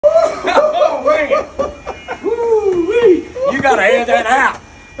man. Woo-wee. You gotta air that out.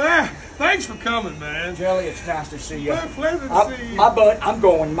 Thanks for coming, man. Jelly, it's nice to see you. Pleasure to see you. My butt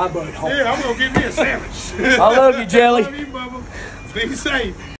home. Yeah, I'm gonna get me a sandwich. I love you, Jelly. Love you, Bubba. Be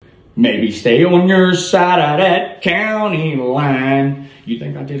safe. Maybe stay on your side of that county line. You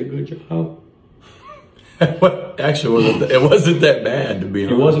think I did a good job? Actually, it wasn't that bad, to be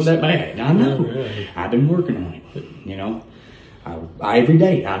honest. It wasn't that bad. I know. No, really. I've been working on it. But, you know, I every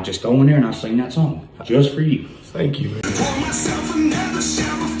day I just go in there and I sing that song just for you. Thank you, man. So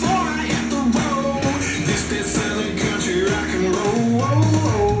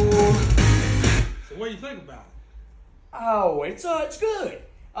what do you think about it? Oh, it's good.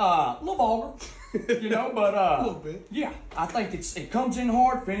 A little vulgar, you know, but a little bit. Yeah, I think it comes in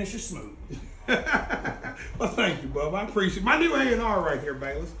hard, finishes smooth. Well, thank you, Bub. I appreciate it. My new A&R right here,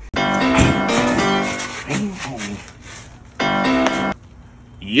 Bayless.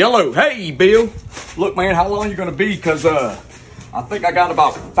 Yellow. Hey, Bill. Look, man, how long you gonna be? Cause I think I got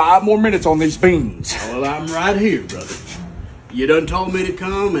about 5 more minutes on these beans. Well, I'm right here, brother. You done told me to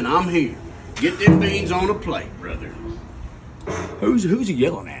come, and I'm here. Get them beans on a plate, brother. Who's he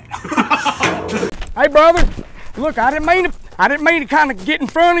yelling at? Hey, brother. Look, I didn't mean to kind of get in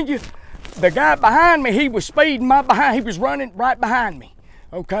front of you. The guy behind me, he was speeding he was running right behind me.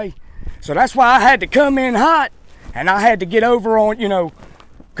 Okay, so that's why I had to come in hot, and I had to get over on, you know,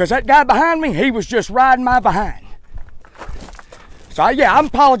 because that guy behind me, he was just riding my behind. So yeah, I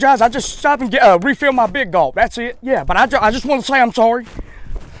apologize. I just stopped and refill my big gulp. That's it. Yeah, but I just want to say I'm sorry.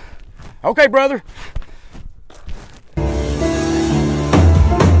 Okay, brother.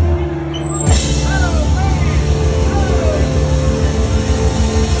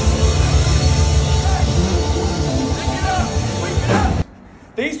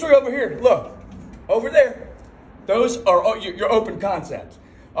 These 3 over here, look, over there, those are your open concepts.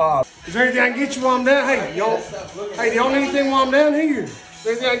 Is there anything I can get you while I'm down? Hey, y'all need anything while I'm down here? Is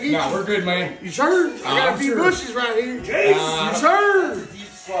there anything I can get you? No, we're good, man. You sure? I got a few bushes right here. You sure?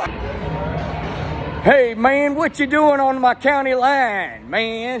 Hey, man, what you doing on my county line,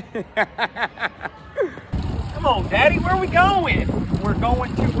 man? Come on, Daddy, where are we going? We're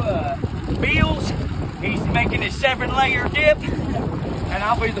going to Bill's. He's making his 7-layer dip, and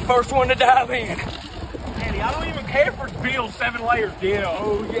I'll be the first one to dive in. Daddy, I don't even care for Bill's 7-layer dip.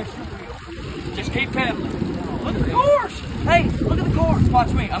 Oh, yes, you will. Just keep pedaling. Look at the course. Hey, look at the course.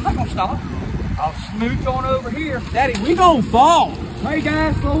 Watch me. I'm not going to stop. I'll smooch on over here. Daddy, we going to fall. Hey,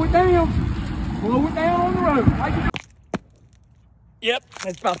 guys, slow it down. Slow it down on the road. How you doing? Yep,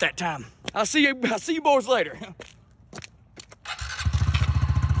 it's about that time. I'll see you boys later. Stay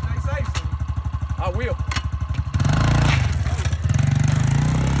safe. I will.